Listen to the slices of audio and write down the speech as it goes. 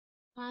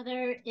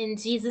Father, in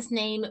Jesus'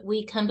 name,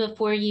 we come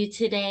before you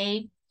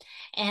today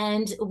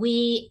and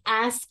we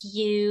ask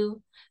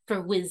you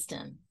for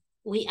wisdom.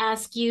 We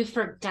ask you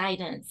for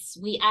guidance.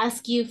 We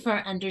ask you for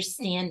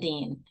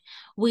understanding.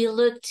 We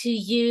look to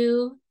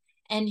you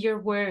and your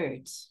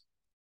word.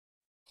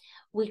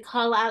 We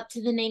call out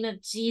to the name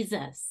of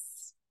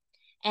Jesus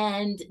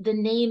and the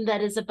name that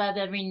is above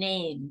every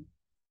name.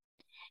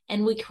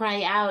 And we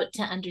cry out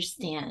to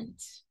understand.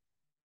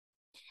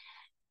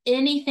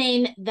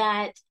 Anything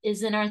that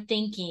is in our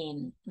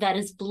thinking that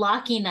is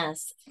blocking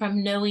us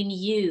from knowing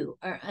you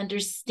or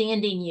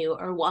understanding you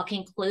or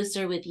walking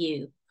closer with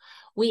you,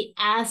 we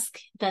ask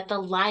that the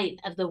light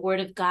of the Word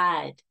of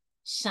God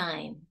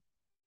shine.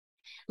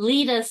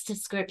 Lead us to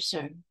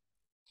Scripture.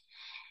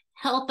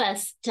 Help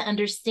us to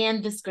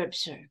understand the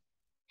Scripture.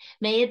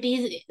 May it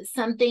be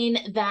something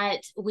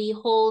that we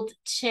hold,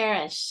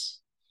 cherish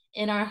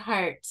in our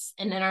hearts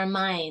and in our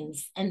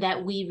minds, and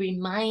that we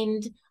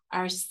remind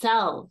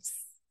ourselves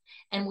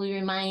and we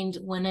remind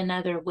one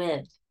another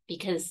with,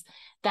 because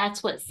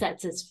that's what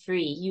sets us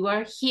free. You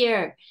are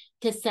here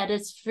to set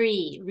us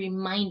free.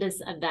 Remind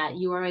us of that.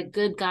 You are a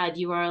good God.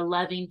 You are a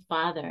loving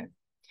Father.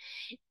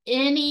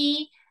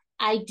 Any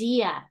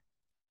idea,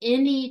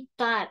 any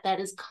thought that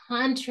is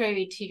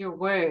contrary to your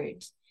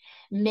word,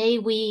 may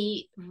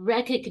we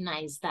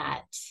recognize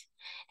that.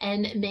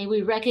 And may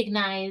we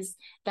recognize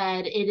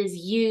that it is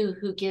you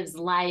who gives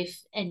life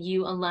and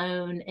you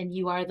alone, and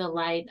you are the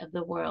light of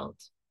the world.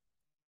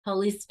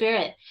 Holy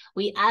Spirit,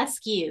 we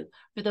ask you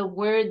for the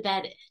word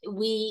that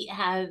we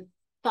have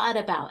thought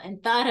about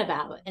and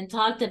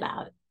talked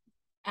about,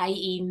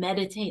 i.e.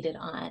 meditated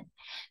on,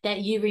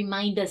 that you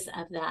remind us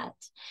of that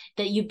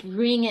you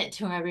bring it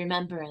to our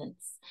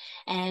remembrance.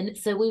 And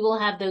so we will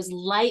have those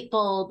light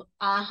bulb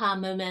aha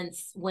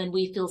moments when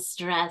we feel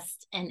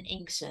stressed and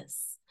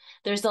anxious.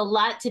 There's a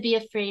lot to be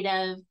afraid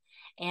of,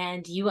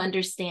 and you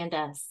understand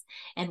us.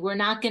 And we're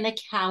not going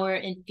to cower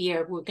in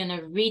fear. We're going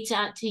to reach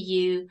out to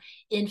you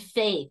in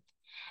faith.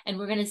 And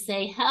we're going to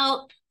say,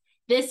 help,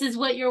 this is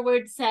what your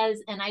word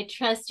says, and I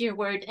trust your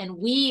word. And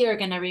we are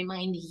going to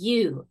remind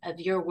you of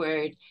your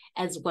word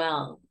as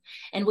well.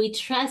 And we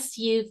trust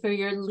you for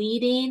your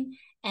leading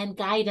and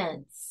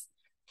guidance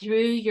through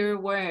your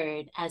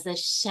word as a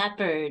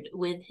shepherd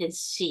with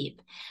his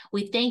sheep.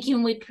 We thank you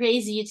and we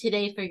praise you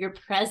today for your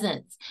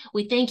presence.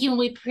 We thank you and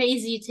we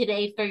praise you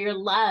today for your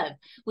love.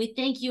 We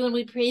thank you and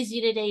we praise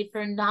you today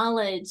for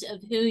knowledge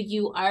of who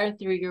you are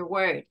through your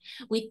word.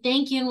 We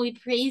thank you and we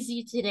praise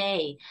you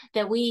today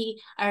that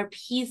we are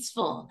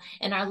peaceful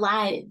in our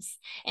lives,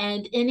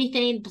 and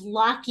anything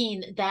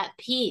blocking that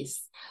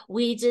peace,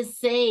 we just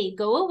say,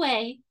 go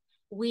away.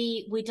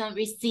 We don't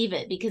receive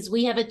it, because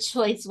we have a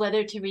choice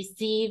whether to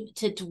receive,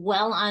 to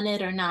dwell on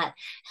it or not.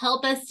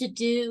 Help us to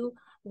do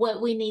what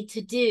we need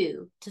to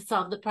do to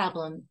solve the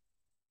problem.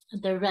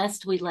 The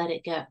rest, we let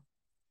it go.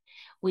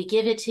 We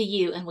give it to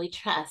you and we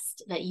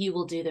trust that you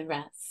will do the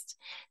rest.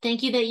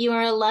 Thank you that you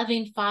are a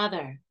loving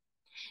Father.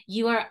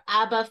 You are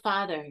Abba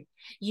Father.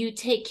 You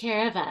take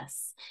care of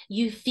us.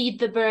 You feed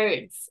the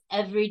birds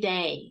every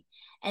day,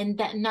 and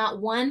that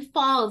not one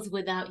falls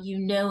without you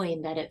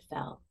knowing that it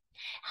fell.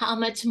 How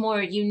much more,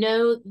 you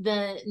know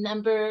the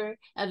number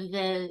of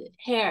the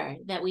hair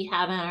that we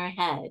have on our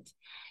head.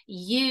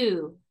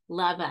 You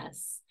love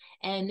us.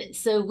 And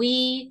so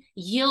we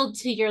yield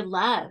to your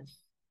love.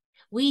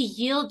 We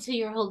yield to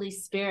your Holy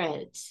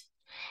Spirit.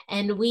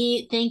 And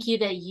we thank you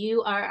that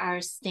you are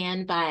our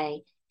standby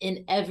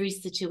in every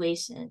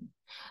situation.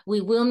 We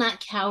will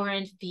not cower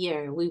in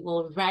fear. We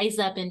will rise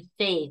up in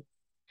faith,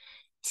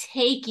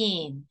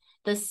 taking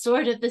the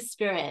sword of the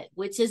Spirit,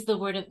 which is the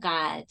word of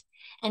God,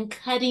 and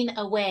cutting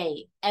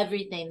away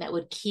everything that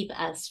would keep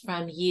us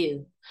from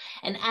you.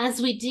 And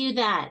as we do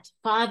that,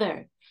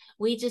 Father,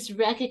 we just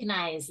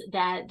recognize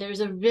that there's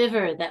a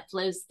river that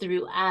flows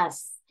through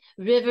us,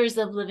 rivers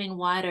of living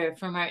water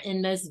from our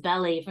inmost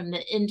belly, from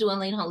the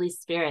indwelling Holy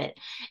Spirit.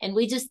 And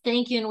we just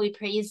thank you and we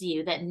praise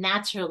you that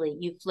naturally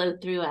you flow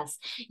through us.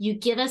 You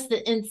give us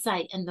the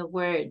insight and the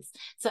words.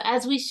 So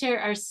as we share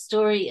our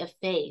story of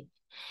faith,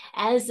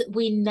 as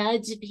we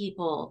nudge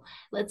people,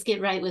 let's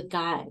get right with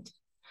God.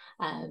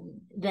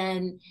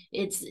 Then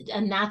it's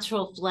a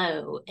natural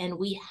flow, and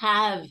we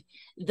have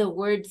the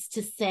words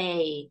to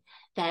say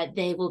that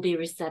they will be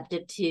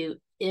receptive to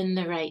in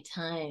the right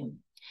time.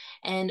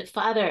 And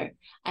Father,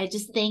 I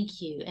just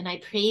thank you and I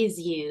praise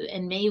you,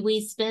 and may we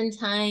spend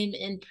time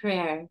in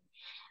prayer.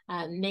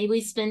 May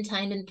we spend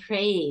time in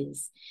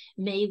praise.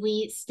 May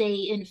we stay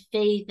in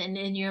faith and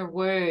in your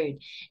word.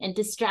 And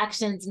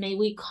distractions, may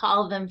we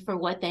call them for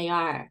what they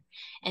are.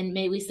 And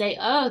may we say,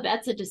 oh,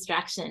 that's a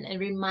distraction, and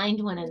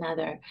remind one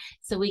another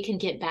so we can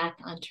get back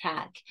on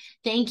track.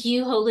 Thank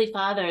you, Holy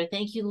Father.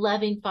 Thank you,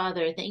 loving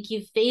Father. Thank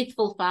you,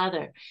 faithful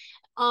Father.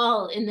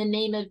 All in the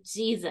name of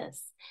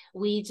Jesus.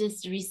 We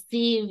just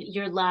receive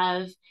your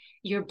love,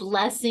 your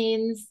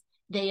blessings,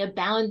 They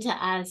abound to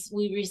us.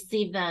 We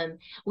receive them.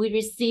 We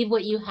receive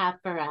what you have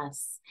for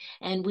us.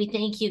 And we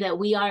thank you that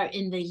we are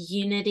in the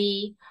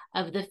unity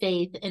of the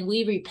faith, and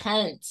we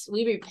repent.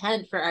 We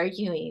repent for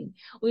arguing.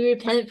 We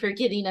repent for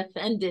getting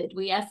offended.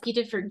 We ask you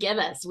to forgive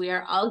us. We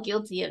are all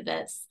guilty of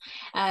this.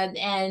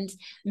 And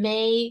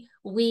may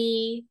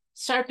we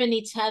sharpen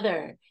each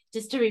other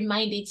just to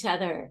remind each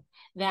other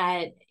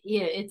that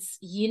it's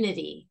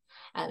unity.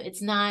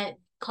 It's not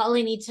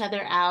calling each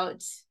other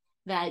out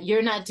that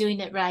you're not doing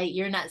it right,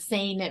 you're not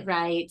saying it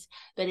right,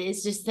 but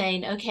it's just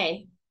saying,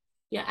 okay,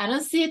 yeah, I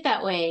don't see it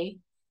that way,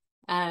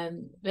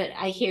 but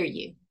I hear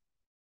you.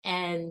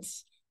 And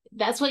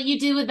that's what you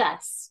do with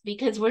us,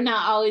 because we're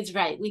not always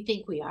right. We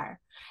think we are.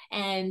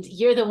 And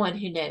you're the one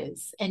who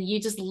knows. And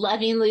you just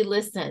lovingly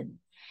listen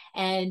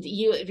and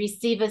you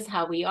receive us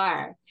how we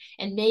are.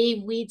 And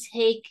may we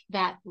take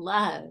that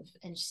love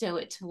and show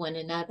it to one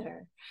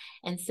another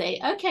and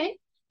say, okay,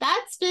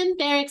 that's been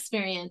their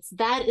experience.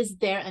 That is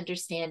their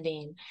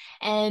understanding.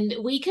 And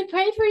we could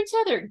pray for each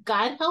other.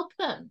 God help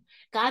them.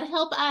 God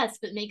help us,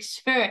 but make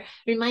sure,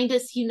 remind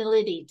us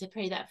humility to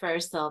pray that for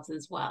ourselves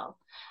as well,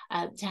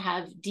 to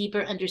have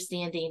deeper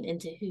understanding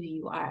into who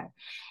you are.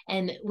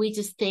 And we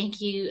just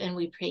thank you and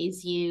we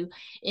praise you.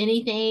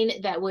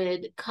 Anything that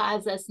would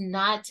cause us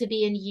not to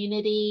be in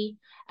unity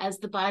as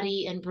the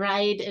body and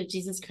bride of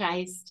Jesus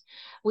Christ,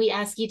 we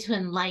ask you to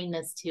enlighten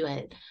us to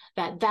it,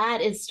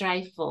 that is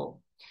strifeful.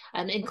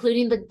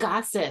 Including the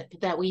gossip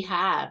that we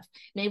have.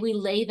 May we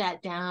lay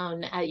that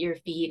down at your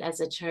feet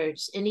as a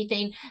church.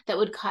 Anything that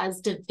would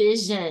cause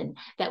division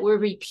that we're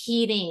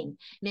repeating,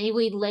 may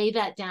we lay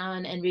that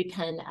down and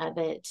repent of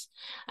it.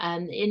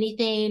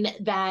 Anything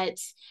that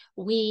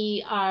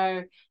we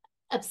are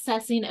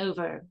obsessing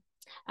over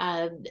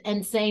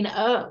and saying,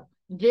 oh,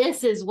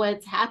 this is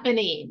what's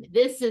happening.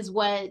 This is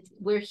what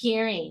we're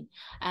hearing.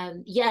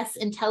 Yes,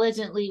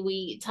 intelligently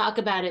we talk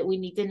about it. We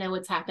need to know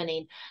what's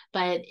happening,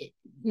 but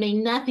may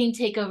nothing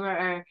take over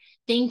our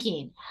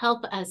thinking.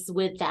 Help us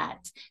with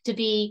that, to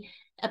be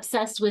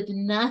obsessed with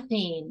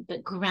nothing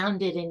but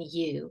grounded in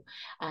you.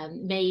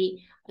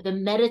 May the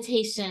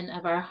meditation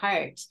of our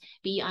heart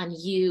be on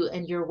you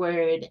and your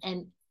word,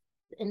 and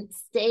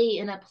stay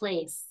in a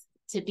place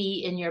to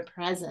be in your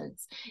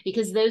presence,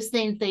 because those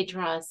things, they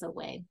draw us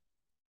away.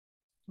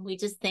 We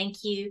just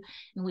thank you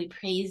and we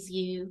praise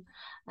you,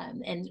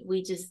 and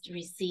we just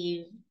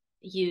receive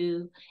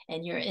you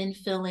and your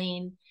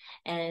infilling.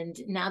 And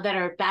now that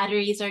our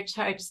batteries are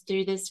charged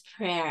through this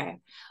prayer,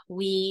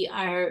 we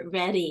are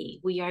ready.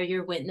 We are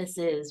your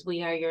witnesses.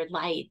 We are your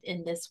light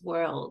in this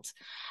world.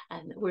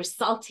 We're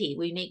salty.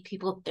 We make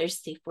people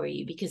thirsty for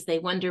you because they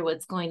wonder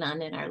what's going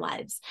on in our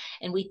lives.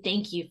 And we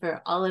thank you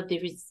for all of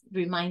the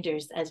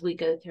reminders as we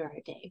go through our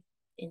day.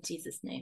 In Jesus' name.